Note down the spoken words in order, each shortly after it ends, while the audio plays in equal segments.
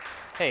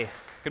Hey,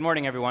 good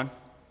morning, everyone.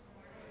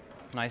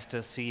 Nice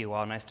to see you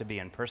all. Nice to be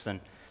in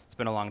person. It's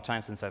been a long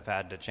time since I've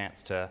had the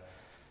chance to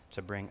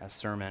bring a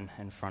sermon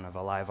in front of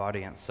a live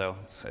audience, so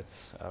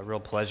it's a real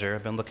pleasure.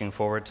 I've been looking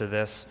forward to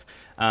this,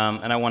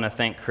 and I want to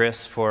thank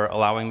Chris for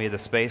allowing me the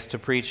space to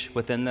preach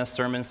within this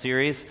sermon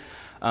series.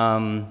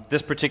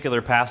 This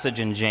particular passage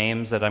in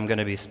James that I'm going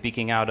to be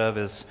speaking out of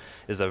is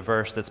a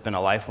verse that's been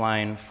a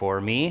lifeline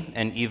for me,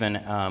 and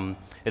even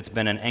it's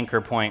been an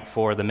anchor point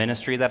for the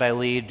ministry that I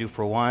lead, Do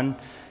For One.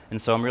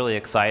 And so I'm really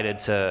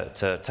excited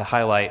to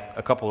highlight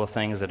a couple of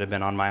things that have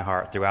been on my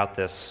heart throughout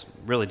this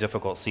really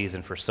difficult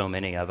season for so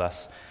many of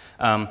us.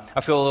 I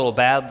feel a little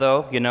bad,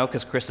 though,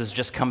 because Chris is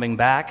just coming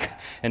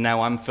back, and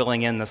now I'm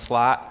filling in the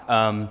slot.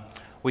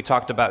 We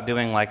talked about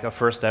doing like a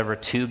first ever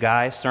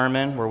two-guy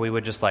sermon where we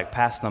would just like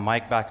pass the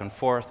mic back and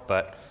forth,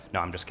 but no,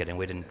 I'm just kidding.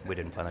 We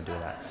didn't plan to do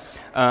that.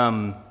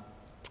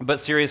 But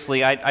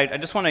seriously, I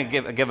just want to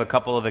give a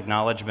couple of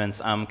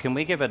acknowledgments. Can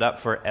we give it up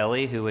for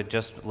Ellie, who had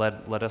just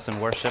led us in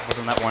worship?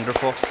 Wasn't that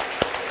wonderful?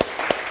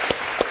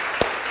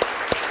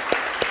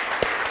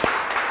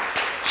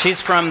 She's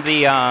from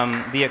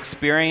the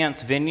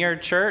Experience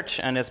Vineyard Church,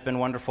 and it's been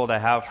wonderful to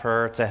have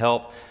her to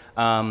help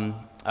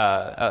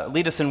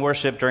lead us in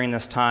worship during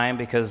this time,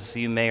 because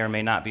you may or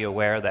may not be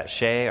aware that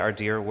Shay, our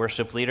dear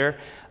worship leader,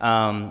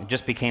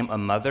 just became a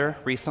mother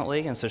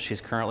recently, and so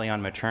she's currently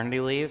on maternity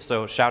leave.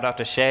 So shout out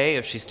to Shay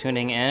if she's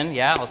tuning in.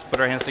 Yeah, let's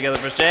put our hands together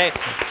for Shay.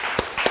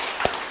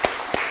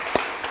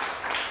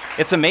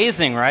 It's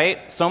amazing,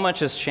 right? So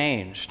much has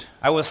changed.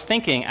 I was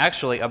thinking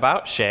actually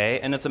about Shay,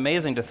 and it's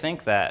amazing to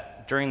think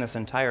that during this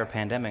entire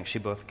pandemic, she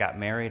both got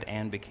married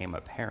and became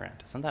a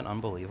parent. Isn't that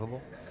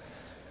unbelievable?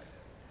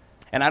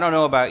 And I don't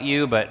know about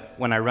you, but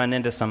when I run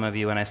into some of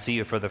you and I see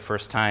you for the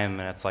first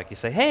time, and it's like you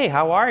say, "Hey,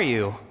 how are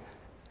you?"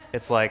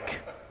 It's like,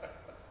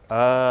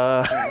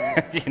 our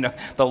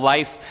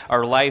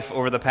life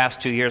over the past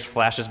 2 years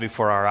flashes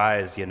before our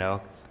eyes,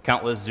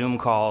 countless Zoom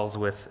calls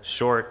with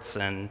shorts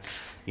and,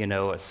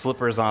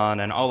 slippers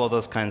on and all of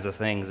those kinds of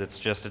things.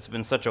 It's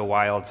been such a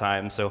wild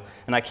time. So,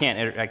 and I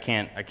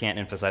can't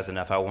emphasize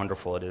enough how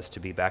wonderful it is to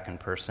be back in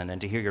person and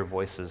to hear your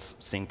voices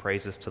sing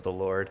praises to the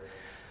Lord.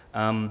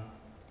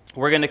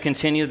 We're going to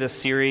continue this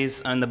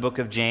series on the book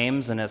of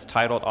James, and it's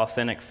titled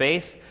Authentic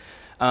Faith.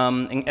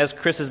 And as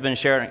Chris has been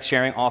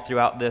sharing all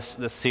throughout this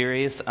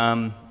series,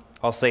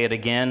 I'll say it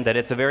again, that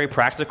it's a very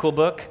practical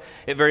book.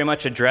 It very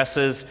much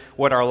addresses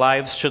what our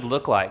lives should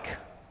look like,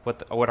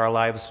 what our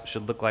lives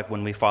should look like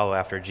when we follow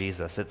after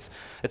Jesus. It's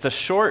a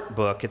short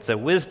book, it's a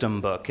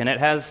wisdom book, and it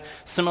has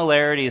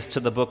similarities to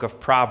the book of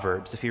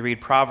Proverbs. If you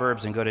read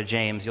Proverbs and go to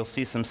James, you'll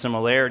see some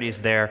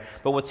similarities there.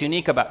 But what's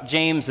unique about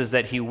James is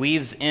that he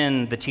weaves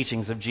in the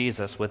teachings of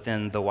Jesus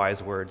within the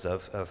wise words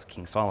of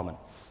King Solomon.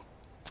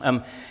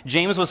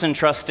 James was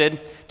entrusted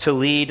to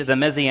lead the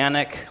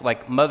Messianic,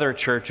 mother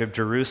church of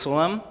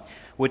Jerusalem,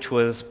 which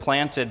was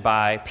planted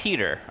by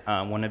Peter,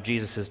 one of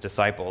Jesus'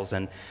 disciples.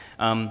 And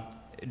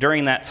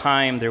during that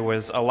time, there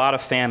was a lot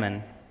of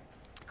famine.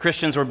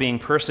 Christians were being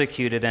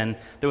persecuted, and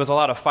there was a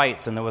lot of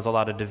fights, and there was a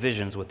lot of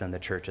divisions within the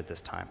church at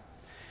this time.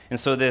 And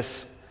so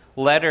this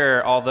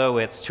letter, although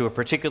it's to a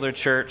particular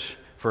church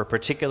for a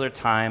particular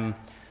time,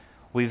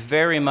 we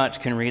very much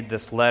can read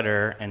this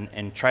letter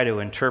and try to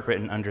interpret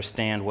and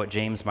understand what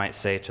James might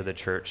say to the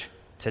church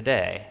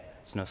today.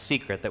 It's no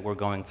secret that we're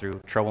going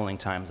through troubling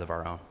times of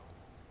our own.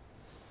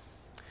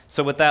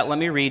 So with that, let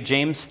me read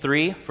James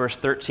 3, verse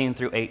 13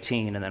 through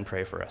 18, and then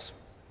pray for us.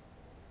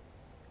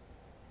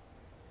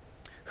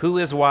 Who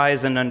is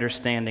wise and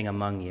understanding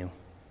among you?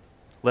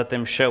 Let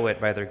them show it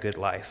by their good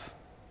life,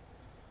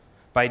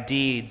 by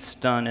deeds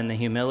done in the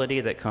humility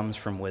that comes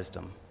from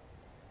wisdom.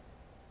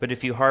 But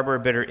if you harbor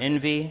bitter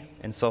envy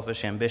and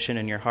selfish ambition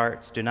in your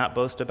hearts, do not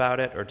boast about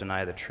it or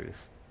deny the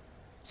truth.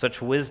 Such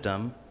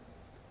wisdom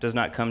does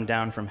not come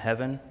down from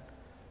heaven,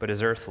 but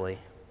is earthly,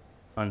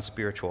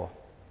 unspiritual,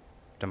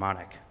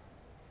 demonic.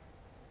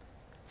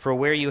 For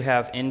where you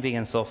have envy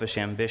and selfish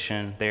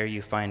ambition, there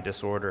you find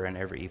disorder and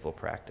every evil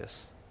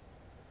practice.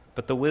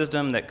 But the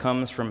wisdom that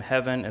comes from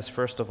heaven is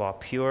first of all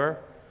pure,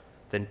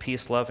 then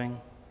peace-loving,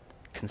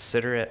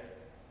 considerate,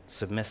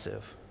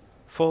 submissive,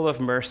 full of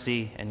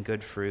mercy and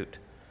good fruit,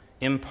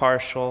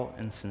 impartial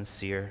and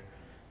sincere,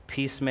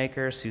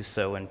 peacemakers who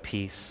sow in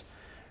peace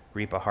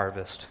reap a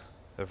harvest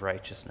of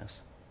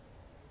righteousness.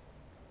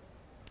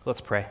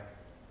 Let's pray.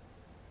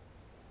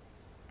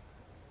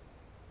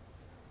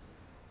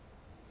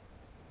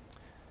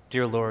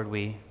 Dear Lord,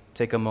 we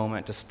take a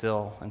moment to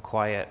still and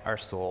quiet our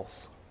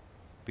souls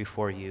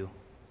before you.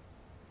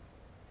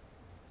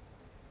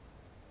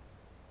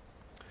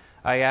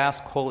 I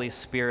ask, Holy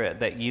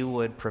Spirit, that you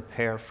would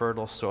prepare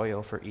fertile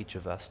soil for each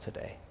of us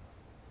today.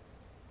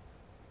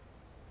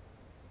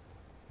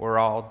 We're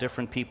all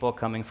different people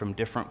coming from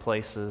different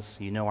places.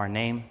 You know our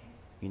name.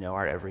 You know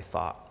our every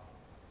thought.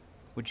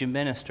 Would you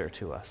minister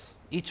to us,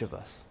 each of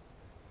us,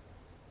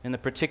 in the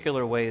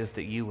particular ways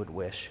that you would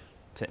wish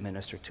to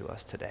minister to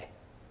us today?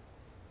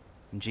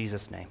 In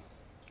Jesus' name,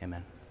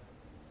 amen.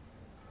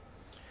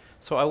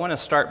 So I want to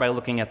start by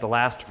looking at the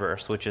last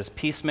verse, which is,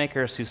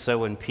 peacemakers who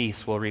sow in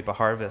peace will reap a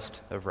harvest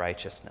of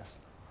righteousness.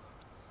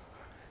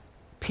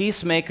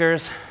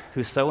 Peacemakers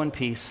who sow in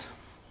peace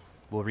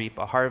will reap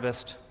a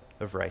harvest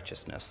of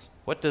righteousness.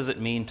 What does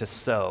it mean to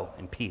sow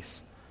in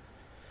peace?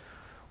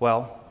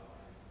 Well,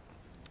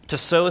 to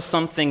sow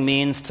something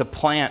means to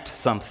plant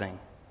something,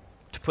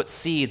 to put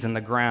seeds in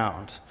the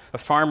ground. A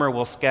farmer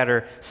will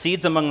scatter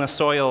seeds among the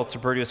soil to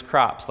produce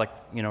crops like,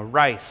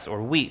 rice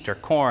or wheat or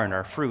corn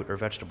or fruit or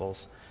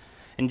vegetables.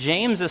 And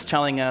James is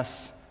telling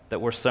us that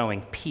we're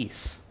sowing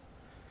peace.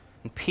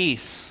 And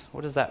peace,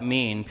 what does that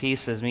mean?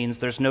 Peace means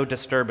there's no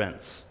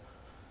disturbance.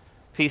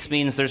 Peace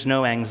means there's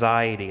no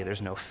anxiety,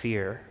 there's no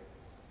fear.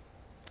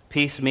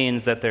 Peace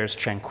means that there's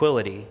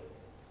tranquility.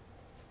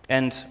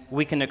 And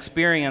we can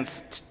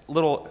experience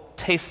little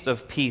tastes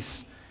of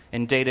peace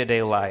in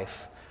day-to-day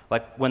life,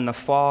 like when the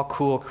fall,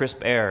 cool, crisp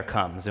air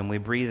comes and we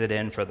breathe it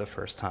in for the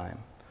first time.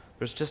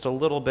 There's just a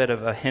little bit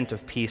of a hint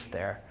of peace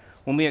there.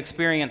 When we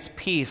experience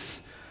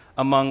peace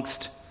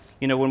amongst,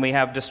 when we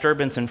have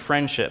disturbance in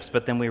friendships,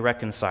 but then we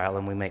reconcile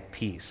and we make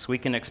peace. We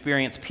can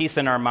experience peace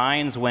in our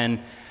minds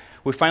when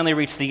we finally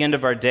reach the end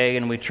of our day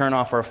and we turn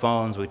off our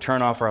phones, we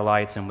turn off our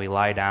lights, and we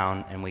lie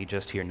down and we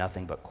just hear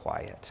nothing but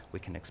quiet. We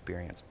can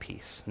experience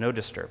peace, no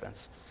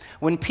disturbance.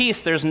 When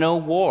peace, there's no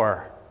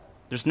war,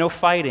 there's no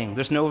fighting,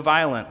 there's no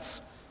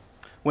violence.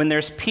 When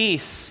there's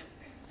peace,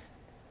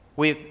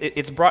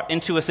 it's brought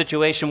into a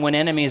situation when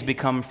enemies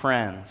become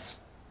friends,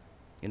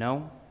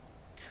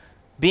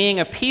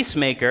 Being a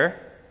peacemaker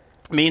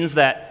means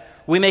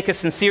that we make a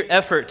sincere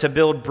effort to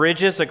build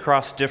bridges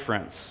across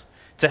difference,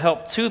 to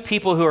help two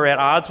people who are at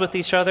odds with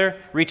each other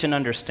reach an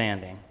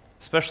understanding,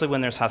 especially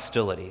when there's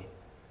hostility.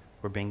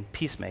 We're being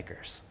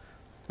peacemakers.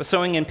 But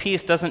sowing in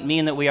peace doesn't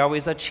mean that we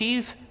always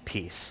achieve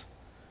peace.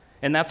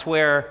 And that's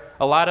where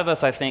a lot of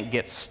us, I think,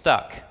 get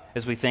stuck,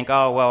 as we think,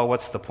 oh, well,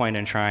 what's the point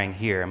in trying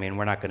here?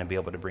 We're not going to be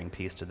able to bring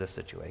peace to this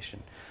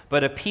situation.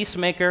 But a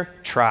peacemaker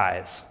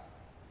tries.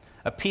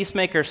 A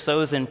peacemaker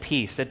sows in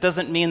peace. It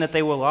doesn't mean that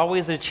they will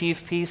always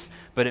achieve peace,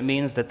 but it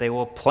means that they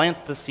will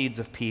plant the seeds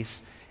of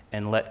peace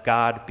and let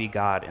God be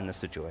God in the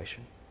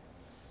situation.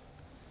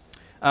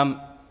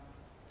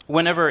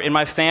 Whenever, in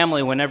my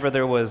family, whenever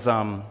there was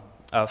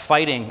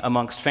fighting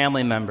amongst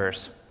family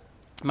members,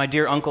 my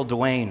dear Uncle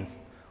Dwayne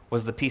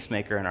was the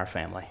peacemaker in our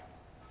family.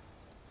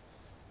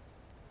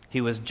 He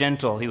was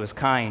gentle, he was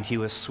kind, he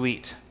was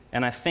sweet.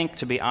 And I think,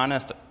 to be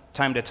honest,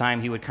 time to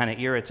time he would kind of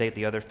irritate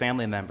the other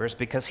family members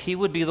because he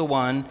would be the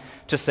one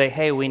to say,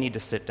 hey, we need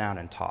to sit down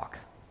and talk.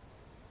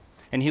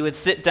 And he would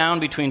sit down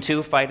between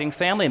two fighting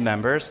family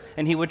members,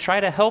 and he would try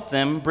to help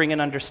them bring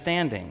an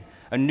understanding,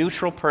 a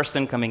neutral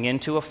person coming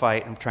into a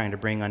fight and trying to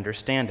bring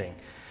understanding.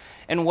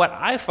 And what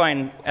I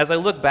find, as I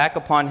look back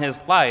upon his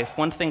life,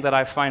 one thing that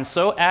I find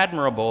so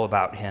admirable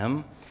about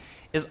him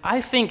is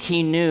I think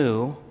he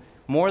knew,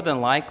 more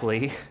than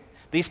likely,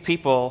 these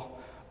people,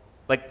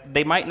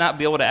 they might not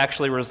be able to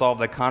actually resolve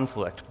the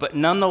conflict, but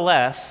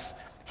nonetheless,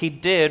 he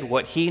did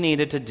what he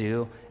needed to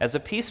do as a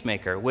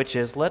peacemaker, which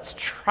is let's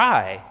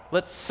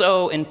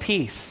sow in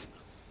peace.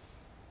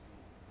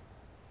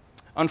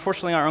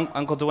 Unfortunately, our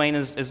Uncle Dwayne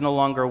is no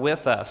longer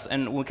with us,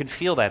 and we could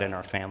feel that in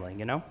our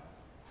family,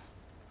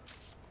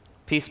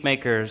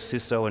 Peacemakers who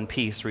sow in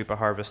peace reap a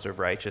harvest of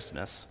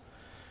righteousness.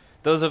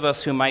 Those of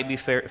us who might be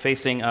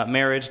facing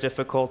marriage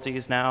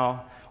difficulties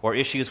now, or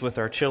issues with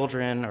our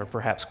children, or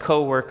perhaps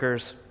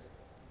coworkers,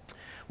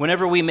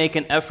 whenever we make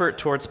an effort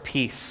towards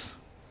peace,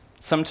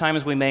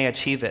 sometimes we may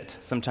achieve it,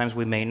 sometimes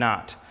we may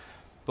not.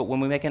 But when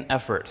we make an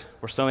effort,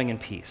 we're sowing in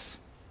peace.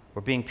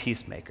 We're being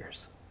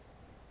peacemakers.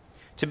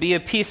 To be a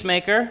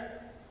peacemaker,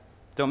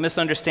 don't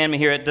misunderstand me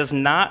here, it does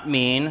not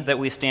mean that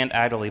we stand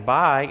idly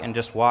by and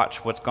just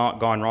watch what's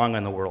gone wrong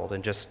in the world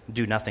and just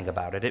do nothing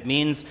about it. It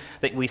means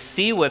that we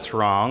see what's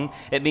wrong.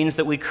 It means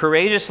that we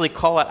courageously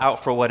call it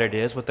out for what it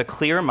is with a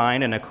clear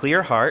mind and a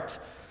clear heart,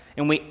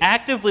 and we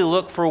actively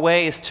look for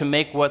ways to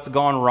make what's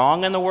gone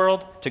wrong in the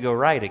world to go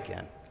right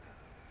again.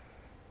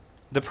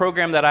 The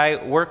program that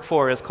I work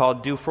for is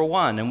called Do for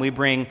One, and we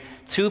bring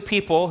two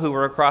people who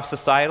are across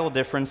societal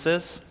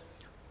differences,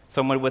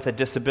 someone with a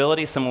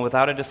disability, someone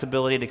without a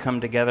disability, to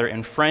come together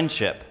in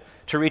friendship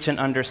to reach an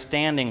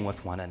understanding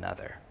with one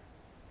another.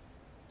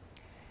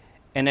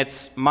 And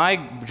it's my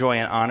joy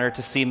and honor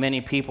to see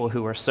many people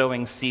who are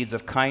sowing seeds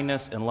of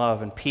kindness and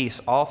love and peace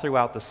all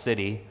throughout the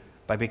city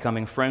by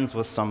becoming friends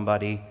with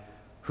somebody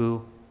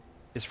who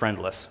is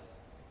friendless.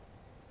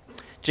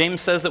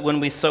 James says that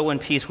when we sow in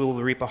peace, we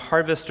will reap a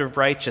harvest of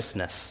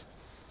righteousness.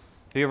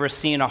 Have you ever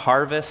seen a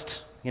harvest?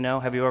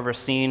 Have you ever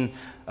seen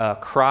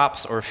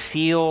crops or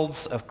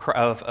fields of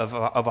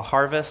a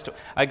harvest?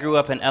 I grew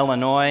up in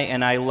Illinois,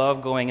 and I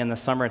love going in the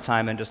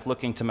summertime and just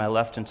looking to my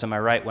left and to my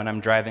right when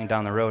I'm driving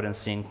down the road and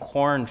seeing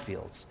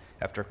cornfields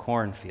after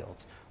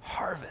cornfields.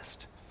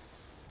 Harvest.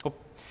 Well,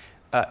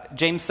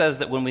 James says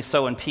that when we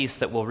sow in peace,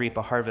 that we'll reap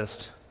a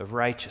harvest of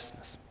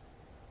righteousness.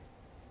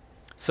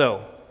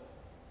 So,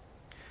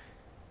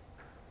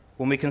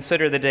 when we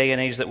consider the day and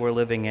age that we're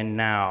living in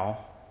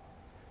now,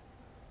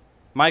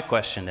 my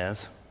question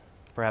is,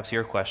 perhaps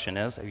your question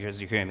is, as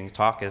you're hearing me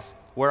talk, is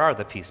where are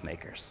the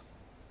peacemakers?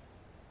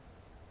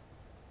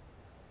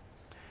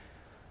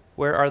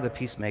 Where are the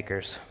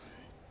peacemakers?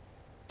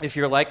 If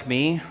you're like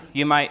me,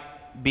 you might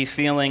be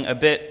feeling a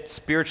bit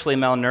spiritually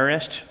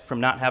malnourished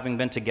from not having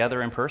been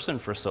together in person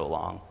for so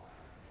long.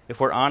 If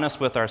we're honest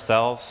with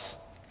ourselves,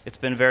 it's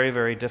been very,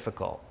 very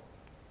difficult.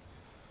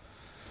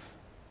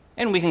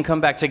 And we can come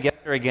back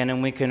together again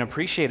and we can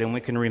appreciate and we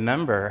can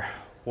remember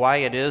why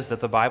it is that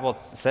the Bible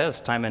says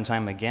time and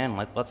time again,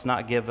 let's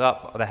not give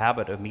up the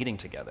habit of meeting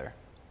together.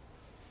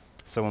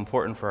 So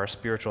important for our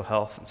spiritual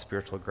health and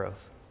spiritual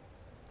growth.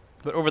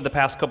 But over the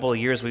past couple of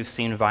years, we've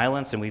seen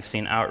violence and we've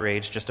seen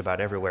outrage just about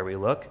everywhere we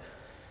look.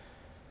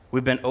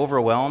 We've been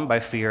overwhelmed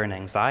by fear and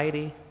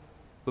anxiety.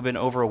 We've been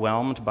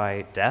overwhelmed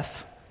by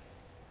death.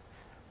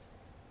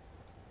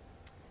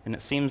 And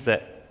it seems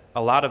that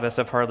a lot of us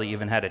have hardly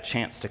even had a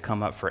chance to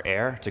come up for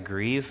air, to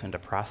grieve, and to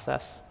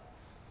process.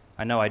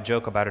 I know I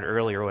joke about it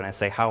earlier when I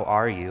say, how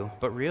are you?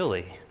 But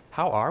really,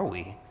 how are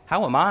we?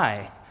 How am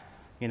I?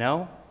 You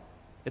know,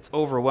 it's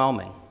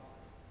overwhelming,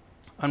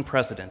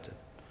 unprecedented.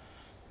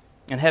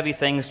 And heavy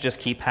things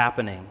just keep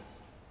happening.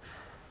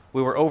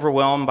 We were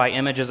overwhelmed by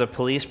images of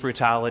police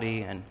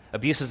brutality and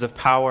abuses of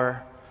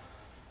power.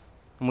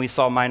 And we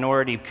saw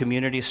minority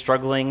communities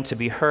struggling to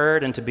be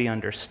heard and to be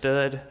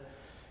understood.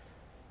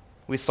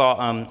 We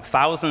saw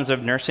thousands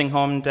of nursing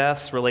home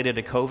deaths related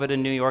to COVID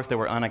in New York that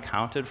were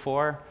unaccounted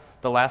for.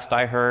 The last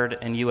I heard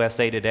in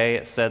USA Today,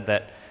 it said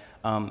that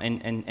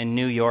in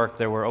New York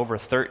there were over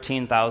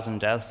 13,000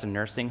 deaths in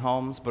nursing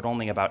homes, but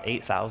only about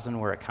 8,000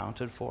 were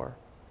accounted for.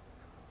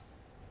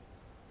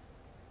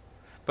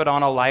 But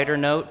on a lighter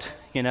note,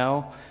 you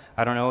know,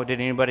 I don't know, did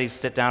anybody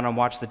sit down and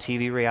watch the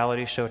TV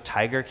reality show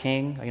Tiger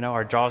King? You know,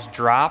 our jaws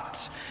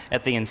dropped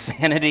at the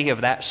insanity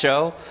of that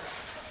show.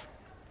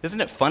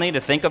 Isn't it funny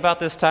to think about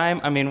this time?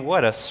 I mean,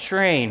 what a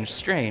strange,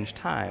 strange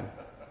time.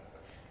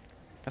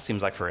 That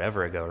seems like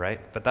forever ago, right?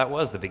 But that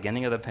was the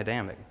beginning of the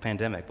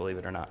pandemic, believe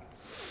it or not.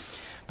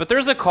 But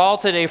there's a call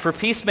today for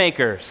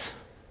peacemakers.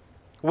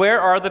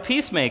 Where are the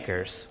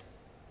peacemakers?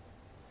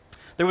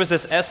 There was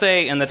this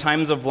essay in the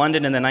Times of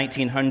London in the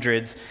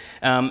 1900s,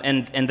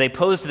 and they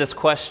posed this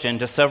question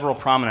to several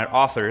prominent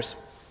authors.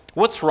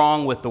 What's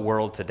wrong with the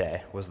world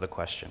today, was the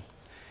question.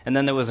 And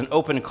then there was an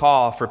open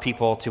call for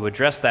people to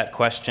address that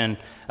question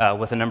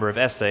with a number of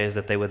essays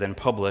that they would then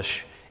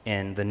publish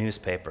in the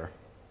newspaper.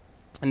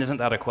 And isn't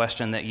that a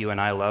question that you and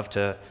I love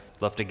to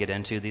get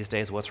into these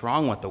days? What's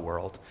wrong with the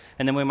world?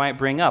 And then we might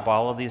bring up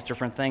all of these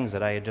different things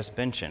that I had just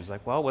mentioned. It's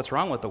like, well, what's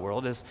wrong with the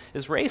world is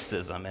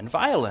racism and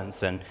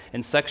violence and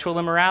sexual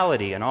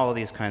immorality and all of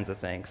these kinds of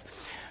things.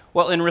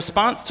 Well, in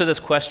response to this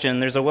question,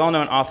 there's a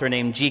well-known author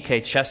named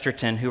G.K.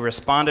 Chesterton who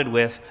responded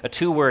with a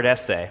 2-word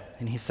essay.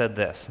 And he said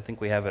this. I think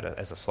we have it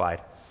as a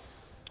slide.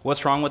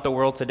 What's wrong with the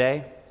world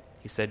today?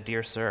 He said,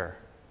 Dear sir,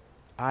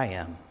 I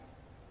am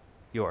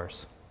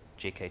yours,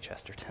 G.K.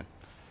 Chesterton.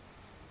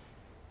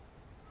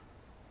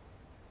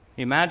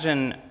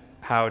 Imagine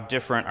how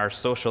different our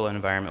social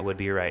environment would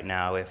be right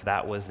now if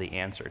that was the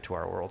answer to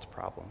our world's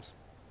problems.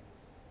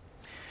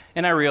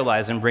 And I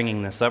realize in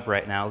bringing this up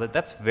right now that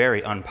that's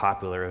very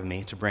unpopular of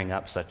me to bring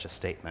up such a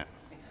statement.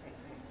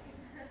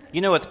 You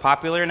know what's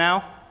popular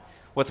now?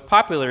 What's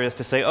popular is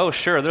to say, oh,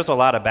 sure, there's a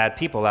lot of bad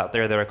people out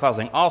there that are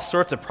causing all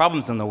sorts of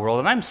problems in the world,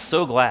 and I'm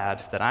so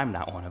glad that I'm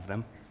not one of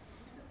them.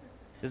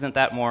 Isn't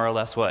that more or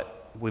less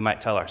what we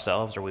might tell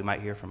ourselves or we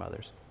might hear from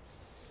others?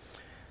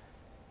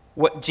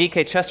 What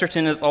G.K.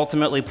 Chesterton is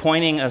ultimately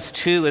pointing us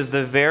to is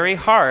the very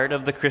heart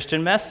of the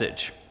Christian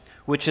message,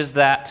 which is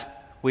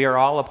that we are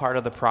all a part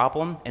of the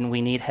problem and we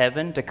need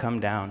heaven to come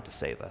down to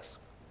save us.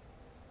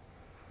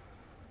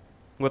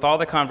 With all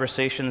the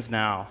conversations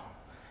now,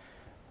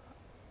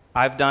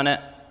 I've done it,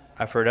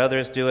 I've heard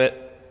others do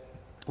it,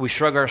 we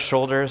shrug our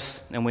shoulders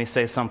and we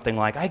say something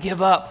like, I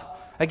give up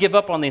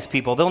on these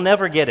people, they'll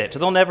never get it,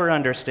 they'll never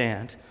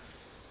understand.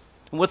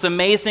 What's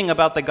amazing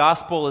about the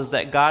gospel is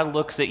that God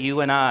looks at you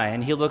and I,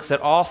 and he looks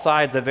at all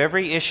sides of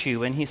every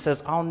issue, and he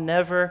says, I'll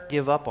never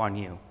give up on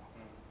you.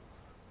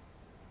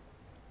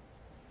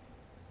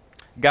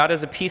 God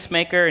is a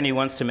peacemaker, and he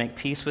wants to make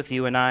peace with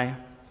you and I,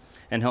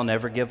 and he'll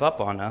never give up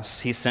on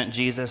us. He sent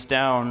Jesus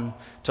down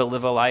to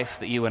live a life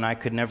that you and I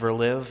could never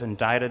live, and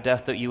died a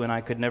death that you and I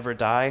could never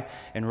die,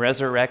 and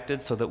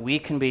resurrected so that we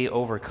can be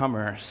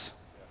overcomers,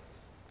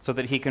 so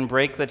that he can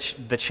break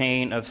the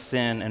chain of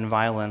sin and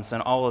violence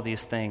and all of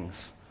these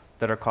things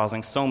that are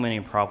causing so many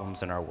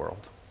problems in our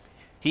world.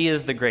 He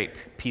is the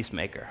great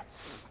peacemaker.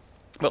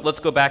 But let's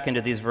go back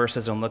into these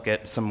verses and look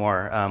at some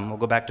more. We'll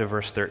go back to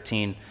verse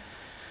 13.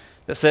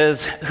 That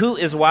says, who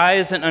is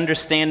wise and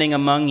understanding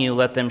among you?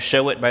 Let them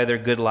show it by their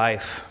good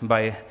life,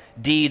 by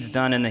deeds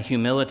done in the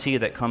humility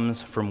that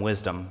comes from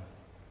wisdom.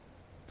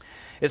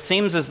 It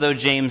seems as though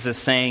James is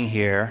saying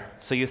here,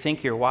 so you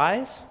think you're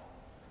wise?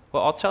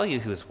 Well, I'll tell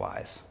you who is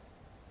wise.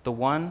 The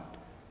one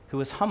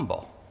who is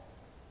humble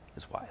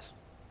is wise.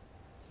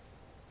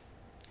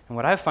 And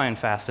what I find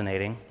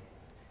fascinating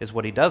is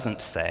what he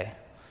doesn't say.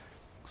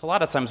 So a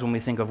lot of times when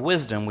we think of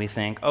wisdom, we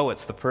think, oh,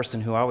 it's the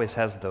person who always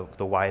has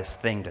the wise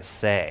thing to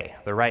say,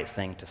 the right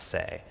thing to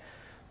say.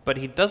 But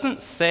he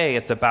doesn't say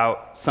it's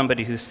about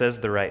somebody who says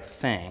the right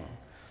thing.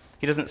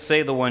 He doesn't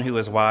say the one who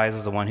is wise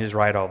is the one who's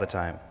right all the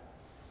time.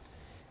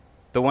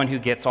 The one who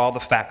gets all the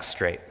facts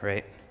straight,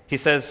 right? He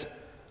says,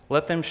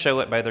 let them show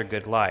it by their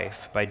good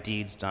life, by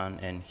deeds done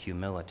in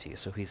humility.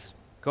 So he's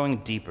going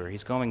deeper.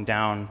 He's going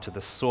down to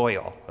the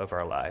soil of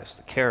our lives,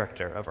 the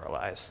character of our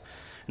lives.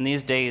 In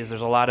these days,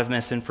 there's a lot of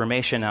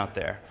misinformation out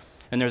there,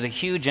 and there's a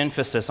huge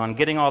emphasis on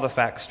getting all the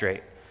facts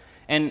straight.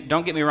 And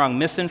don't get me wrong,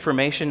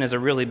 misinformation is a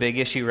really big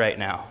issue right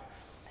now,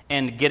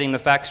 and getting the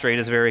facts straight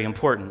is very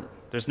important.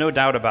 There's no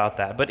doubt about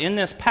that. But in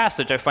this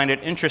passage, I find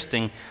it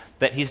interesting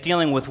that he's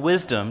dealing with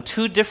wisdom,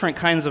 two different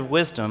kinds of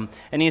wisdom,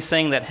 and he's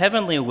saying that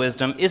heavenly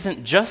wisdom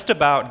isn't just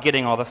about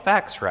getting all the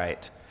facts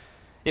right.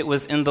 It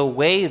was in the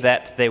way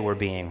that they were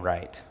being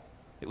right.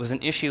 It was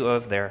an issue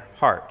of their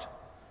heart.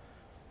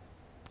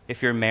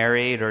 If you're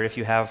married or if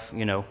you have,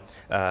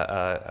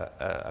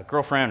 a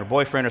girlfriend or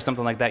boyfriend or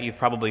something like that, you've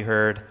probably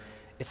heard,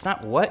 it's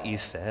not what you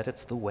said,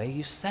 it's the way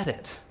you said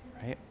it,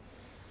 right?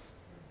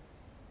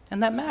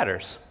 And that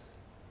matters.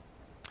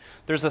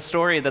 There's a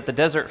story that the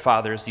Desert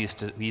Fathers used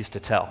to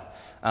tell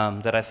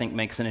that I think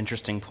makes an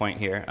interesting point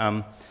here.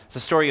 It's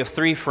a story of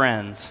three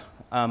friends.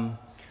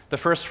 The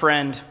first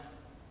friend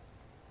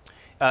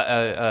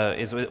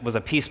was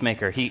a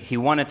peacemaker. He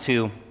wanted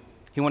to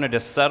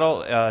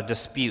settle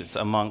disputes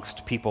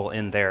amongst people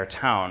in their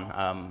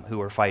town who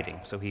were fighting.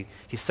 So he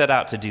set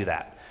out to do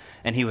that,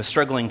 and he was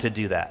struggling to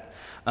do that.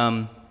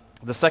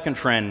 The second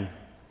friend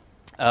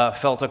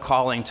felt a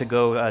calling to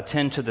go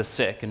tend to the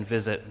sick and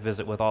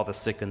visit with all the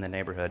sick in the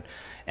neighborhood,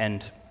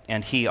 and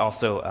he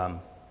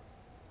also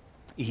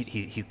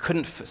he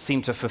couldn't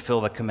seem to fulfill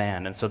the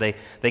command, and so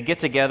they get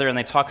together and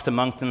they talk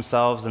among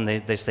themselves, and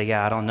they say,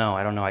 yeah, I don't know,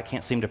 I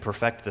can't seem to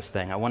perfect this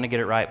thing. I want to get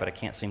it right, but I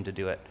can't seem to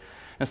do it.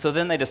 And so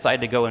then they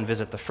decide to go and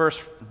visit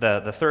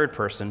the third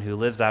person who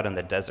lives out in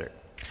the desert,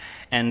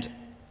 and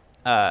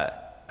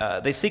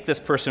they seek this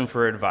person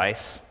for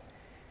advice.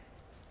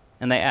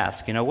 And they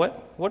ask,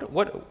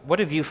 what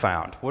have you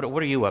found? What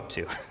are you up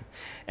to?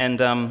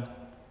 And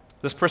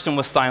this person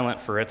was silent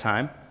for a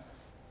time.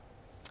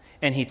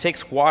 And he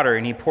takes water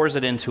and he pours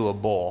it into a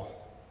bowl.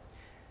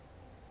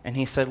 And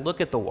he said, look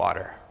at the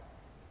water.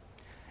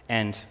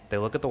 And they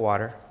look at the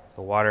water.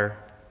 The water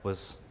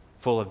was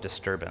full of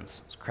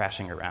disturbance. It was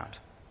crashing around.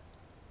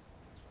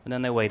 And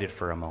then they waited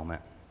for a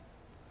moment.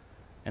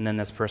 And then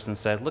this person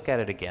said, look at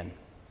it again.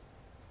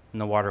 And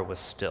the water was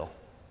still.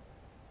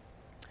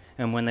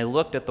 And when they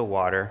looked at the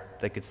water,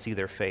 they could see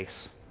their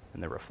face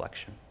in the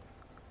reflection.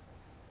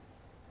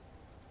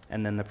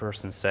 And then the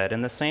person said,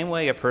 in the same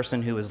way, a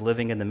person who is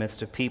living in the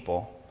midst of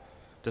people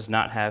does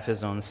not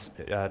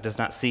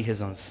see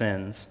his own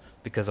sins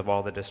because of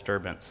all the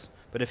disturbance.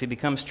 But if he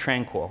becomes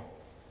tranquil,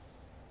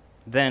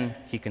 then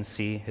he can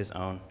see his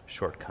own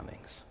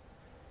shortcomings.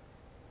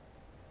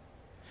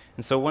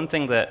 And so one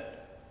thing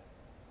that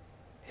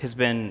has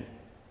been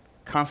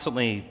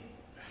constantly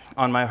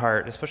on my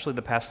heart, especially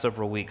the past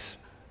several weeks,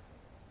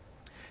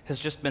 has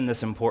just been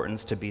this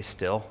importance to be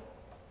still.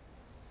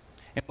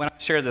 And when I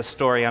share this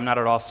story, I'm not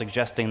at all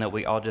suggesting that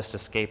we all just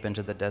escape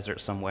into the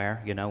desert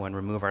somewhere, and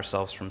remove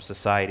ourselves from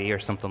society or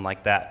something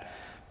like that.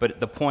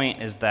 But the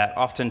point is that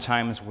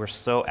oftentimes we're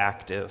so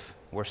active,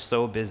 we're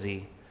so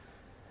busy,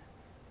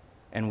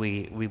 and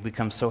we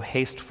become so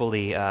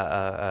hastefully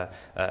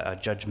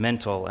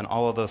judgmental and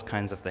all of those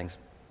kinds of things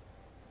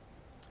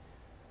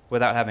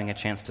without having a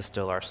chance to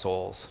still our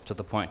souls to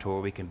the point to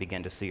where we can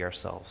begin to see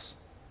ourselves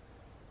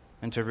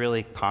and to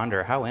really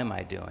ponder, how am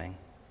I doing?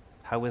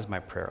 How is my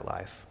prayer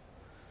life?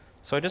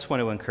 So I just want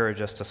to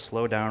encourage us to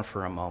slow down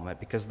for a moment,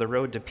 because the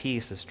road to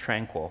peace is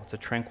tranquil. It's a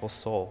tranquil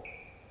soul.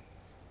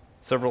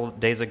 Several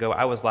days ago,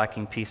 I was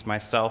lacking peace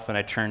myself, and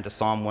I turned to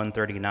Psalm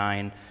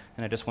 139,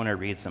 and I just want to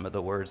read some of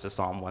the words of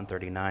Psalm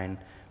 139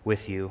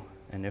 with you.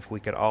 And if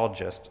we could all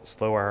just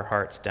slow our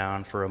hearts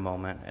down for a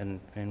moment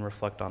and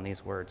reflect on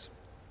these words.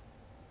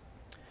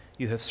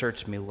 You have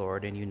searched me,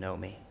 Lord, and you know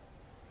me.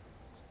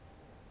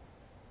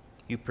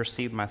 You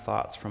perceive my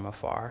thoughts from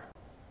afar.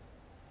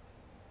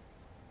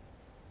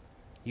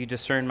 You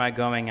discern my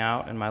going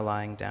out and my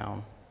lying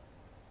down.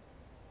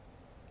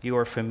 You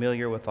are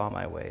familiar with all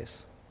my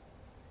ways.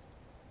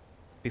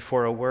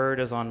 Before a word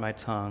is on my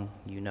tongue,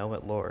 you know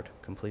it, Lord,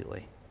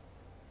 completely.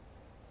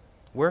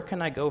 Where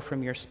can I go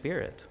from your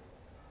spirit?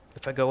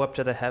 If I go up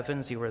to the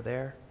heavens, you are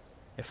there.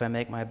 If I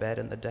make my bed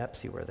in the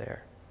depths, you are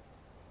there.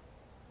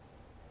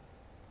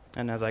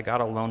 And as I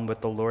got alone with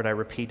the Lord, I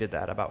repeated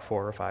that about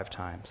 4 or 5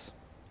 times.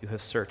 You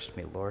have searched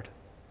me, Lord,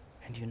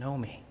 and you know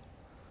me.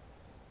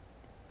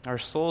 Our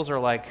souls are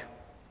like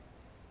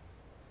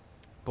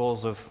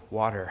bowls of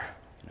water,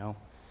 And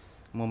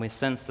when we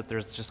sense that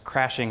there's just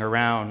crashing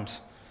around,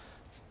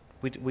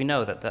 we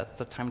know that that's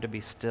the time to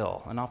be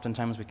still. And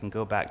oftentimes we can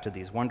go back to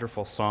these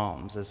wonderful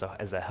psalms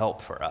as a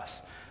help for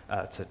us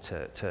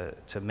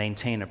to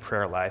maintain a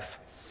prayer life.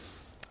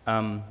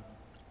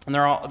 And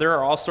there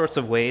are all sorts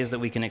of ways that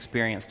we can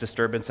experience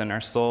disturbance in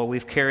our soul.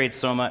 We've carried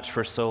so much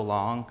for so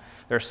long.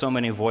 There are so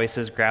many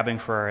voices grabbing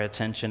for our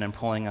attention and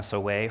pulling us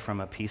away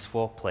from a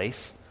peaceful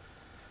place.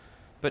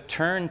 But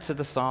turn to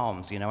the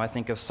Psalms. I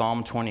think of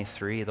Psalm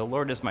 23. The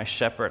Lord is my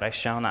shepherd, I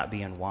shall not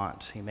be in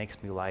want. He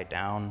makes me lie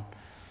down,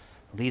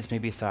 leads me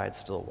beside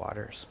still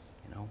waters.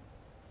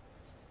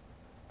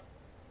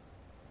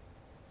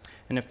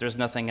 And if there's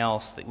nothing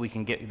else that you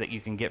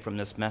can get from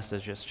this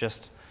message,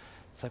 it's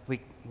like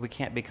we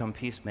can't become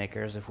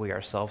peacemakers if we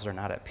ourselves are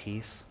not at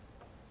peace.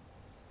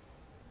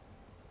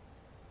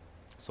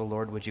 So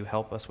Lord, would you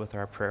help us with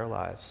our prayer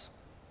lives?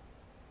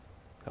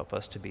 Help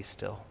us to be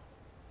still.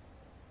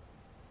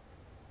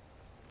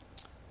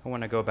 I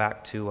want to go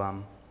back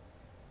to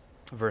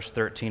verse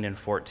 13 and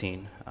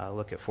 14.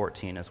 Look at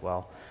 14 as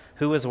well.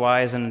 Who is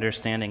wise and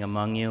understanding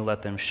among you?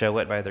 Let them show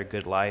it by their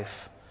good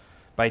life,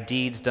 by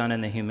deeds done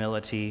in the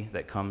humility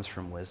that comes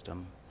from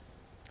wisdom.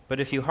 But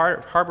if you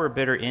harbor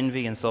bitter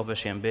envy and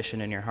selfish ambition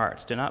in your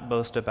hearts, do not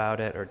boast about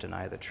it or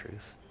deny the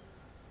truth.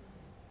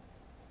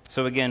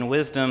 So again,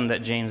 wisdom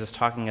that James is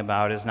talking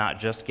about is not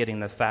just getting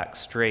the facts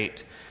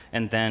straight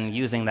and then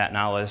using that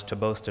knowledge to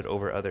boast it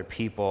over other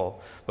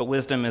people. But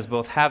wisdom is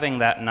both having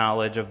that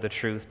knowledge of the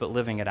truth, but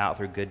living it out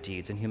through good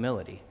deeds and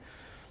humility.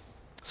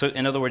 So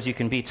in other words, you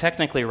can be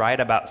technically right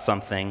about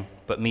something,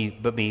 but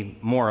be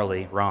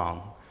morally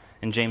wrong.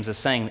 And James is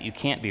saying that you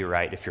can't be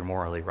right if you're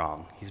morally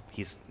wrong.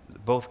 He's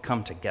both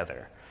come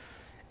together.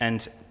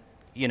 And,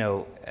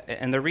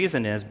 and the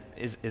reason is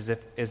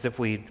if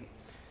we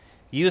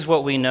use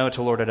what we know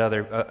to lord it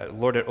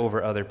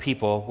over other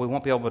people, we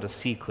won't be able to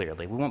see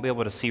clearly. We won't be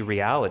able to see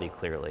reality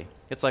clearly.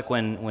 It's like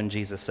when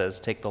Jesus says,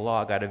 take the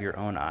log out of your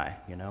own eye,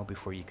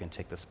 before you can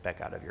take the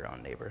speck out of your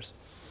own neighbor's.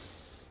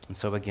 And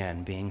so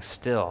again, being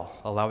still,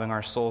 allowing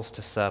our souls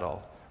to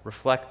settle,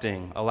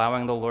 reflecting,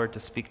 allowing the Lord to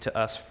speak to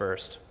us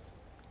first.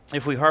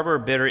 If we harbor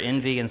bitter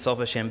envy and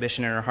selfish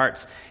ambition in our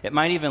hearts, it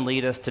might even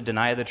lead us to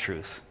deny the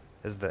truth,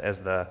 as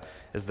the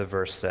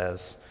verse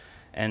says.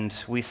 And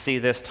we see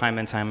this time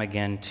and time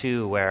again,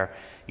 too, where,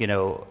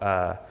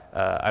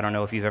 I don't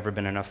know if you've ever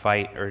been in a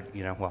fight or,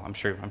 well, I'm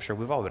sure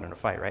we've all been in a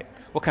fight, right?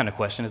 What kind of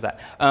question is that?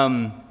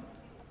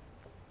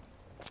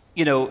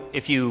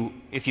 If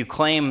you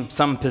claim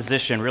some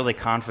position really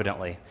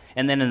confidently,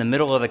 and then in the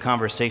middle of the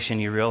conversation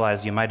you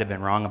realize you might have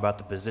been wrong about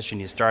the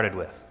position you started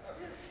with,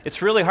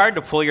 it's really hard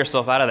to pull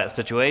yourself out of that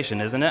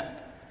situation, isn't it?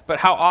 But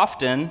how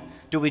often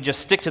do we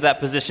just stick to that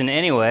position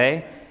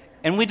anyway,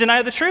 and we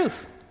deny the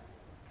truth?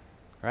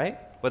 Right?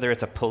 Whether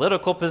it's a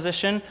political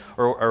position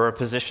or a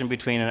position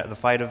between the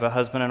fight of a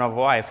husband and a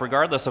wife,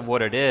 regardless of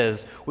what it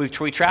is, we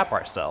trap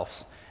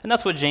ourselves. And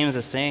that's what James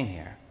is saying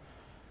here,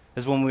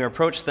 is when we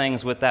approach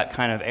things with that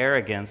kind of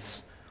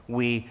arrogance,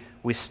 we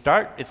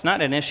start, it's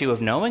not an issue of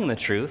knowing the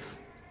truth,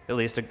 at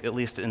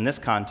least in this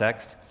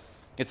context.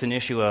 It's an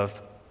issue of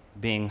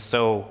being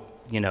so,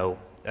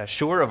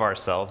 sure of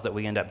ourselves that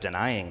we end up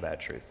denying that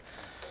truth.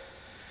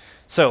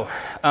 So,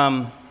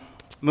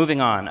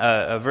 moving on,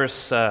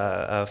 verse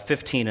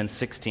 15 and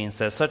 16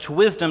 says, such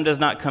wisdom does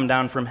not come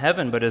down from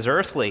heaven, but is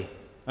earthly,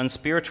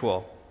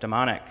 unspiritual,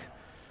 demonic.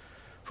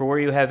 For where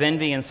you have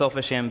envy and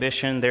selfish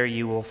ambition, there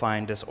you will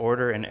find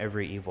disorder and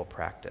every evil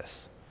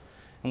practice.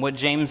 And what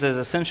James is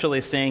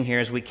essentially saying here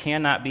is we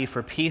cannot be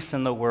for peace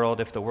in the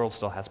world if the world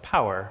still has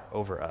power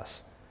over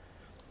us.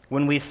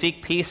 When we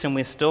seek peace and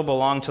we still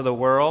belong to the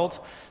world,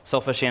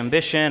 selfish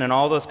ambition and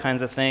all those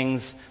kinds of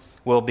things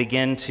will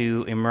begin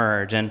to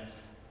emerge. And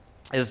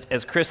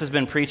as Chris has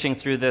been preaching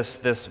through this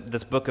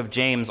book of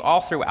James,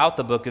 all throughout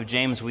the book of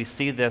James, we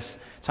see this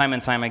time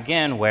and time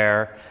again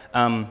where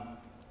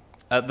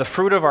the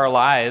fruit of our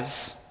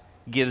lives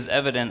gives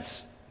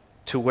evidence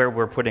to where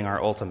we're putting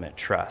our ultimate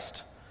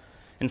trust.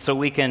 And so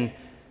we can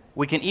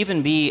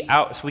even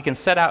we can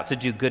set out to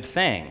do good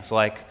things,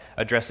 like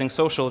addressing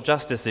social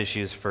justice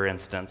issues, for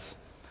instance.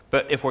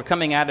 But if we're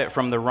coming at it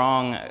from the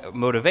wrong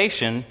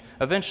motivation,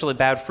 eventually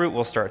bad fruit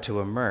will start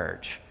to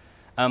emerge.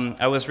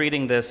 I was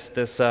reading this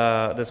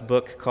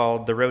book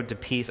called The Road to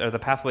Peace, or The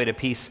Pathway to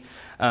Peace,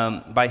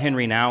 by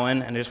Henry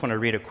Nouwen, and I just want to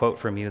read a quote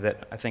from you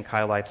that I think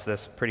highlights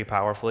this pretty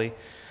powerfully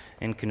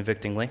and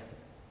convictingly.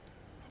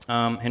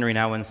 Henry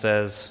Nouwen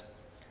says,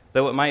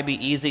 though it might be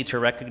easy to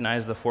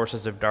recognize the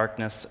forces of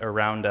darkness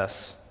around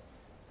us,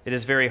 it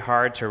is very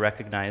hard to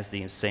recognize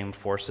these same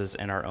forces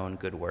in our own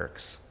good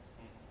works.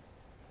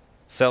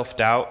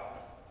 Self-doubt,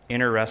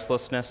 inner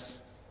restlessness,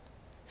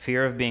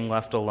 fear of being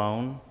left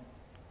alone,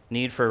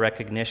 need for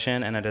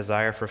recognition, and a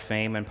desire for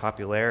fame and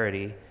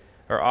popularity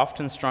are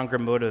often stronger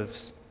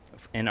motives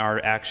in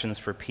our actions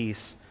for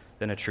peace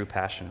than a true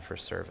passion for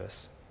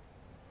service.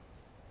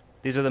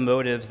 These are the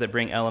motives that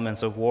bring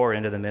elements of war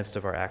into the midst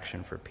of our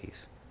action for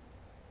peace.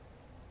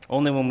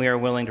 Only when we are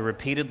willing to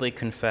repeatedly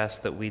confess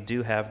that we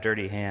do have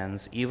dirty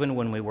hands, even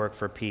when we work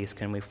for peace,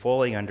 can we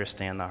fully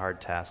understand the hard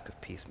task of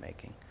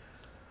peacemaking.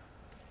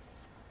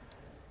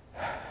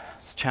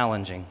 It's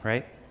challenging,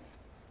 right?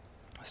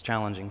 It's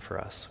challenging for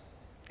us.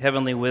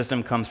 Heavenly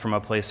wisdom comes from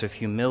a place of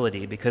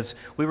humility because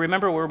we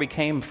remember where we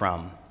came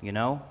from,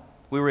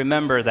 We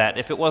remember that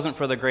if it wasn't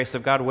for the grace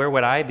of God, where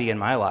would I be in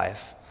my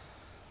life?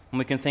 And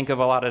we can think of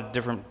a lot of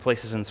different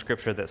places in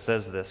Scripture that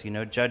says this,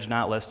 judge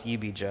not lest ye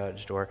be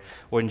judged. Or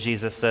when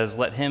Jesus says,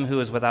 let him who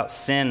is without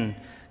sin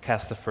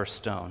cast the first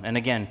stone. And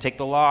again, take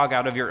the log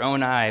out of your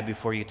own eye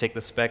before you take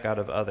the speck out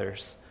of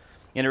others.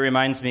 And it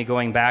reminds me,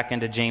 going back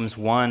into James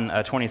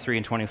 1, 23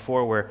 and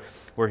 24,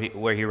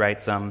 where he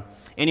writes,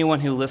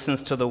 anyone who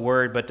listens to the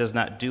word but does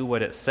not do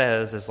what it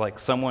says is like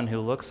someone who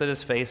looks at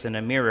his face in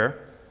a mirror,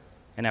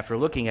 and after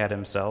looking at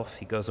himself,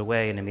 he goes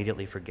away and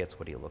immediately forgets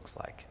what he looks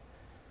like.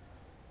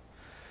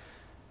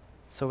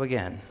 So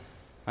again,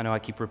 I know I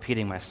keep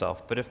repeating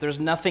myself, but if there's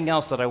nothing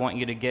else that I want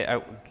you to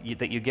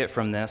that you get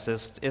from this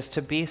is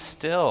to be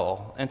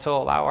still and to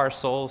allow our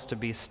souls to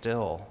be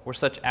still. We're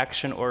such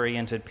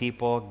action-oriented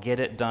people,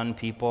 get-it-done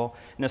people,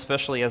 and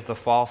especially as the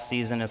fall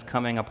season is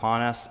coming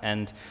upon us,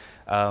 and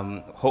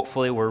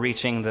hopefully we're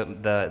reaching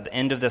the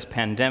end of this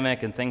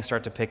pandemic and things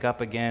start to pick up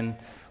again.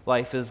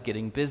 Life is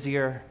getting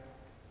busier,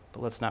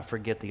 but let's not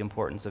forget the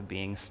importance of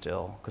being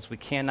still, because we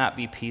cannot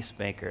be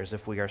peacemakers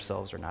if we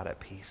ourselves are not at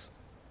peace.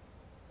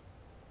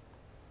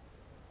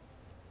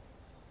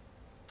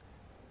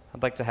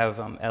 I'd like to have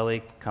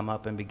Ellie come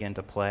up and begin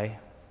to play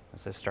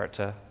as I start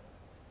to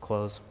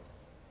close.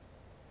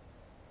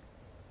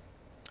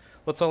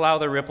 Let's allow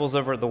the ripples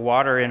over the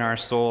water in our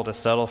soul to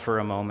settle for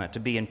a moment,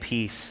 to be in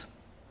peace.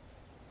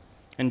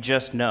 And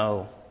just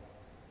know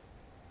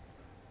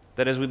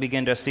that as we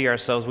begin to see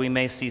ourselves, we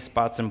may see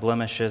spots and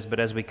blemishes, but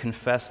as we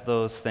confess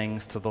those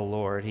things to the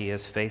Lord, He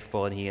is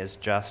faithful and He is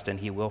just,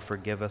 and He will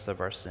forgive us of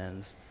our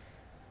sins.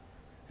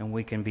 And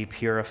we can be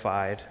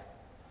purified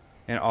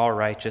in all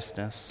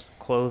righteousness,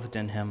 clothed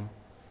in Him.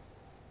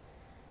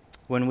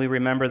 When we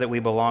remember that we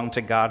belong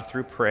to God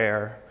through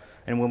prayer,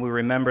 and when we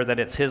remember that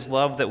it's His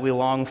love that we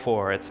long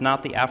for, it's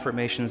not the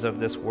affirmations of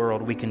this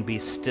world, we can be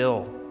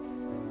still.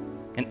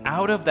 And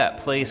out of that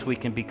place, we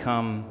can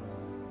become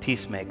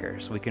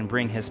peacemakers. We can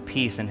bring His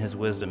peace and His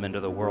wisdom into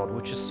the world,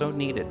 which is so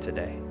needed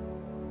today.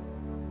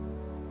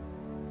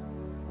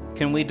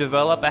 Can we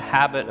develop a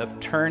habit of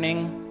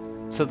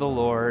turning to the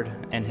Lord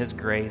and His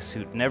grace,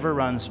 who never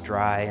runs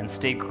dry, and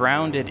stay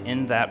grounded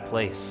in that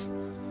place,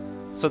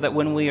 so that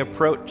when we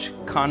approach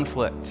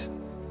conflict,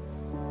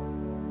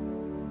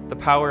 the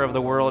power of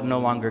the world no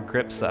longer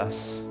grips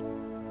us,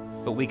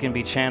 but we can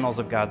be channels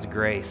of God's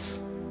grace,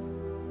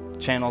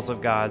 channels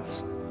of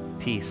God's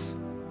peace.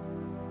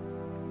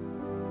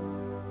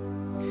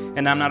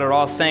 And I'm not at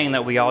all saying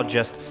that we all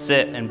just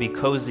sit and be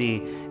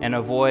cozy and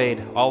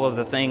avoid all of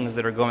the things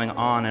that are going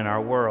on in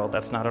our world.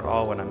 That's not at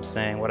all what I'm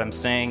saying. What I'm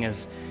saying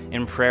is,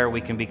 in prayer,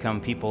 we can become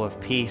people of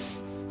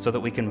peace so that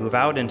we can move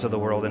out into the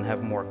world and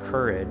have more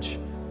courage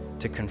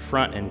to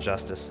confront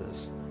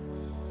injustices.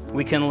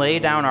 We can lay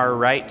down our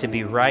right to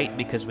be right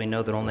because we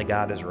know that only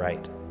God is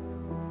right.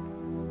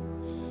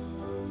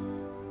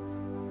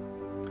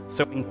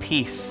 Sowing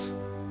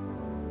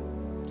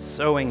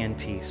in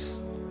peace.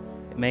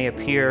 It may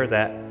appear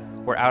that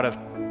we're out of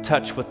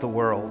touch with the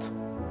world,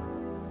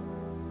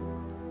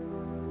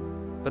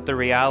 but the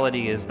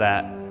reality is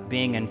that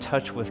being in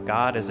touch with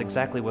God is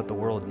exactly what the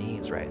world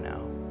needs right now.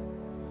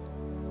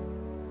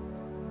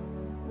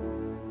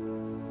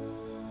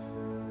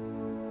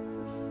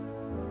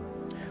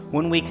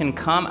 When we can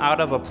come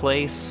out of a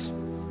place,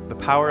 the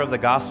power of the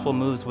gospel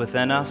moves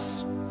within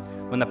us.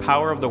 When the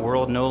power of the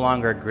world no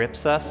longer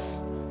grips us,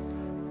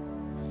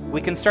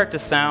 we can start to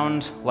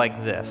sound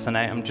like this. And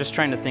I was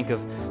trying to think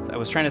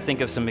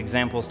of some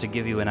examples to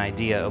give you an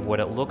idea of what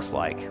it looks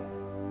like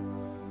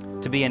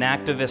to be an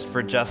activist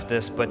for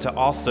justice, but to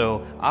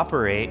also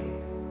operate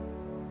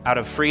out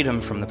of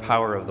freedom from the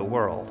power of the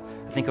world.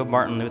 I think of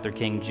Martin Luther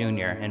King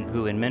Jr.,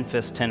 who in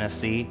Memphis,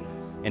 Tennessee,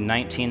 in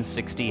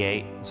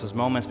 1968, this was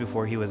moments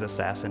before he was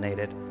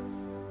assassinated,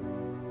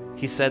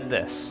 he said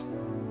this,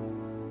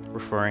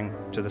 referring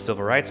to the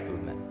civil rights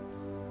movement.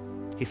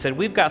 He said,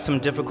 "We've got some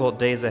difficult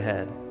days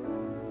ahead,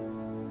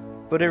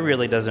 but it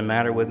really doesn't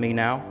matter with me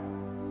now,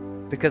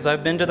 because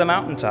I've been to the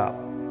mountaintop.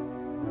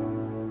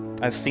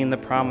 I've seen the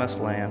promised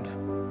land.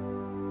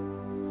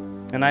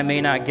 And I may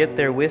not get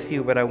there with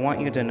you, but I want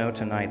you to know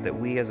tonight that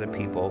we as a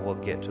people will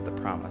get to the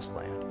promised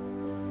land."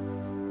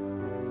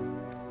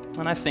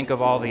 And I think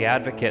of all the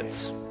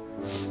advocates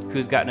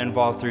who's gotten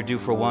involved through Do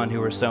for One,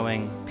 who are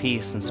sowing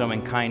peace and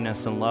sowing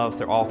kindness and love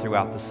all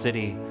throughout the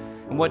city.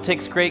 And what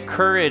takes great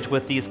courage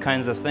with these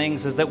kinds of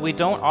things is that we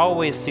don't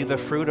always see the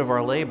fruit of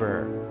our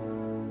labor,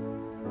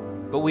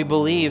 but we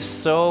believe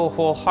so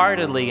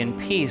wholeheartedly in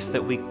peace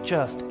that we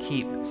just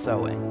keep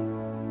sowing.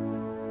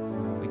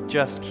 We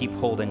just keep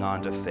holding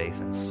on to faith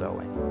and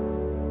sowing.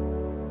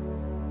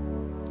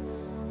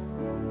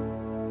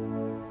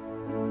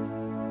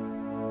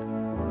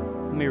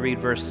 Let me read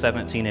verse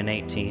 17 and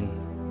 18,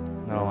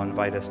 and I'll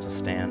invite us to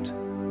stand.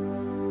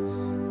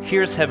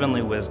 Here's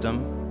heavenly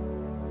wisdom,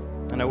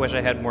 and I wish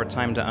I had more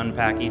time to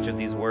unpack each of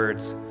these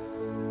words,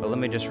 but let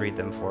me just read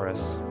them for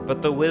us.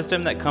 But the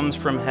wisdom that comes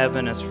from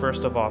heaven is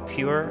first of all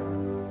pure,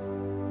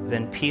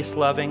 then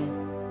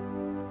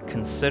peace-loving,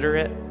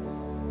 considerate,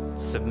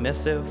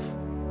 submissive,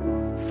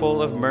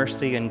 full of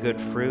mercy and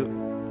good fruit,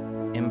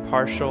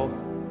 impartial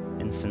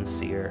and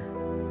sincere.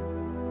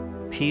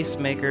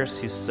 Peacemakers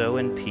who sow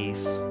in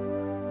peace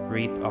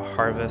reap a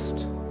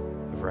harvest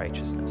of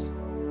righteousness.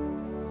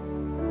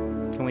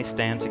 Can we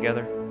stand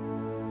together?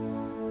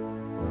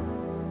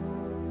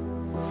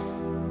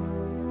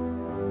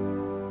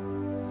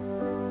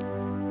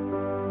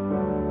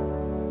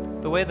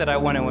 The way that I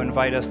want to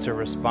invite us to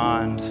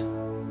respond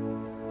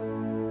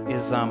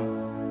is if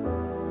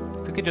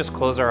we could just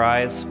close our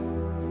eyes.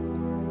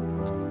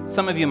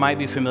 Some of you might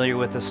be familiar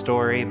with this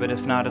story, but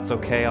if not, it's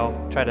okay. I'll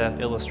try to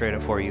illustrate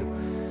it for you.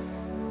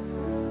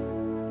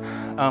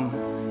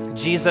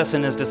 Jesus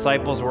and his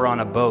disciples were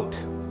on a boat.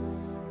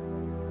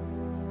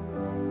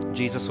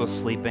 Jesus was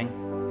sleeping.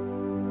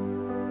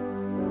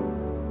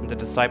 The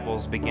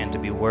disciples began to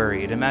be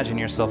worried. Imagine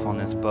yourself on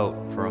this boat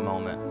for a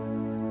moment.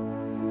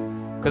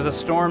 Because a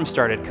storm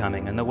started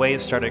coming and the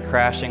waves started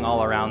crashing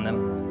all around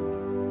them.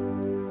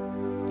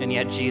 And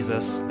yet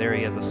Jesus, there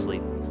he is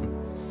asleep.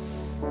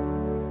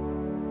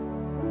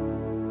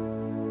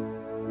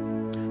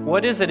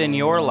 What is it in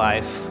your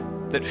life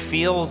that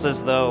feels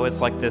as though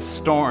it's like this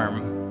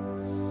storm?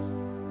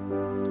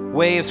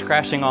 Waves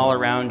crashing all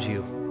around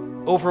you,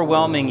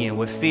 overwhelming you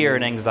with fear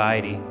and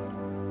anxiety.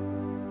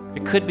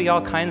 It could be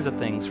all kinds of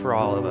things for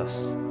all of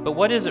us. But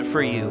what is it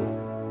for you?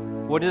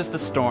 What is the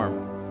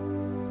storm?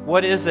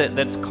 What is it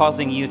that's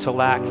causing you to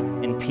lack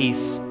in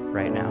peace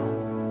right now?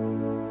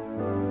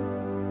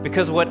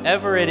 Because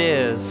whatever it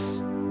is,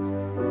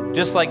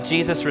 just like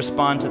Jesus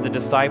responded to the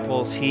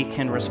disciples, he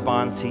can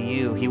respond to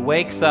you. He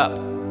wakes up,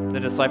 the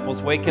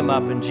disciples wake him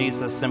up, and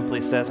Jesus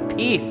simply says,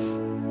 "Peace,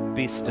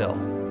 be still."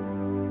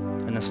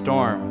 And the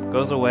storm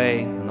goes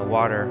away and the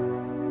water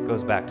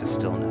goes back to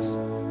stillness.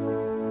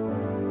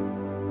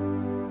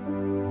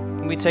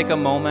 Can we take a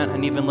moment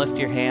and even lift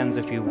your hands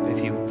if you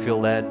feel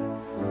led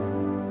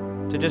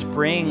to just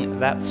bring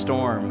that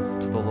storm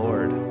to the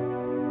Lord?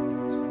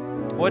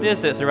 What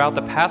is it throughout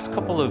the past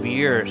couple of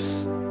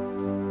years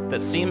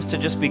that seems to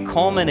just be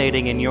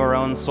culminating in your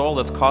own soul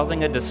that's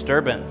causing a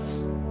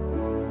disturbance?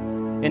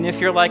 And if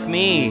you're like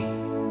me,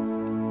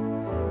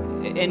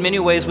 in many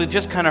ways we've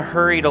just kind of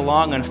hurried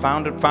along and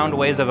found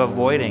ways of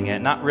avoiding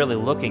it, not really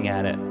looking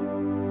at it.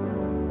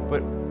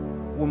 But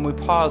when we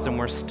pause and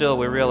we're still,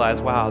 we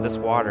realize, wow, this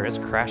water is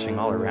crashing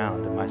all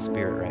around in my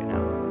spirit right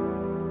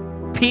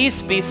now.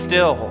 Peace, be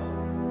still,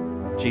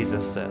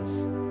 Jesus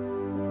says.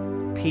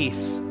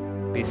 Peace,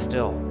 be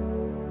still.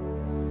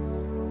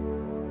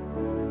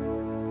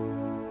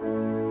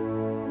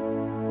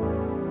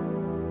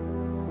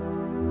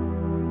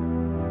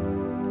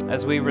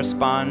 As we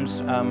respond,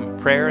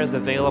 prayer is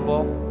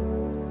available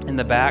in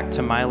the back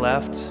to my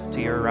left,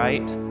 to your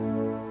right.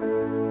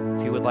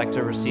 If you would like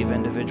to receive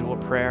individual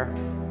prayer.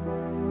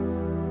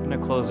 I'm going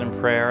to close in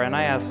prayer, and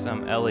I asked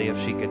Ellie if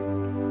she could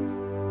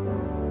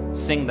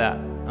sing that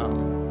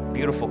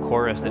beautiful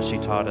chorus that she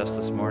taught us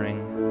this morning.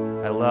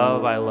 I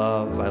love, I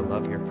love, I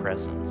love your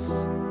presence.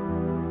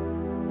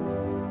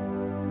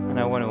 And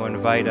I want to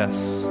invite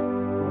us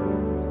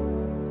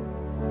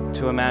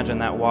to imagine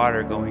that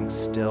water going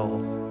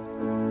still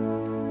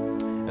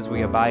as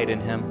we abide in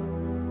him,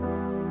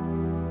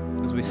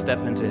 as we step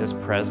into his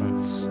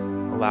presence,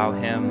 allow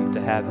him to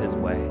have his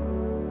way.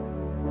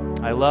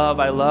 I love,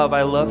 I love,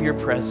 I love your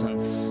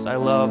presence. I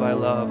love, I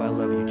love, I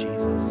love you,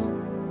 Jesus.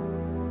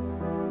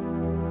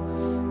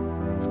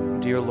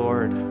 Dear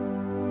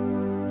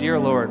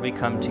Lord, we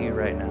come to you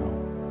right now.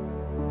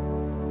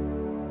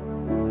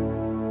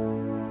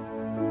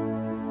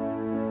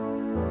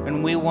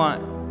 And we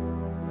want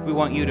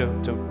you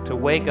to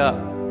wake up,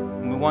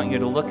 and we want you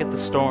to look at the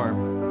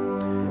storm.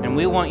 And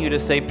we want you to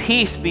say,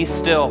 peace, be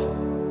still.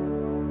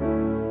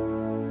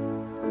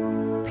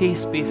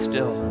 Peace, be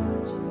still.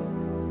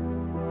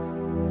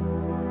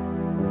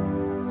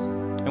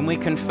 And we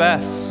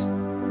confess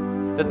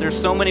that there's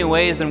so many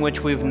ways in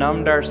which we've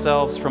numbed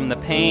ourselves from the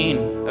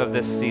pain of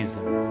this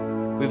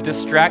season. We've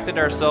distracted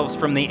ourselves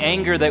from the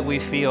anger that we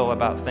feel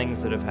about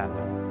things that have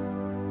happened.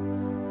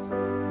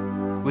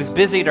 We've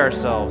busied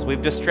ourselves.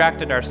 We've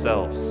distracted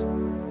ourselves.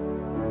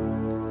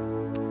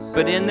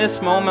 But in this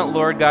moment,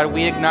 Lord God,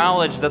 we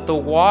acknowledge that the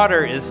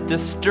water is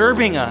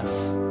disturbing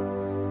us.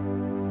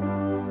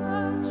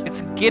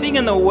 It's getting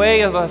in the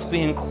way of us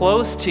being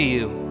close to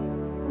you.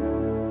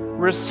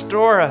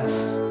 Restore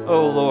us,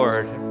 O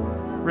Lord.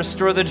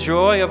 Restore the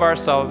joy of our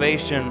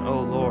salvation, O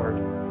Lord.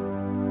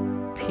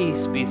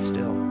 Peace, be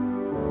still.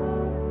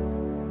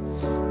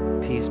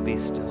 Peace, be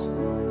still.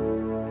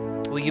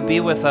 Will you be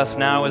with us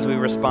now as we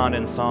respond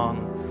in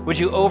song? Would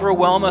you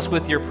overwhelm us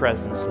with your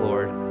presence,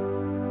 Lord?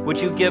 Would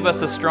you give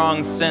us a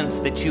strong sense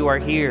that you are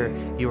here,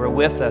 you are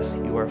with us,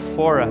 you are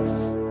for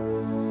us?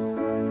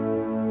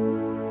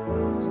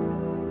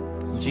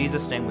 In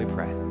Jesus' name we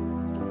pray.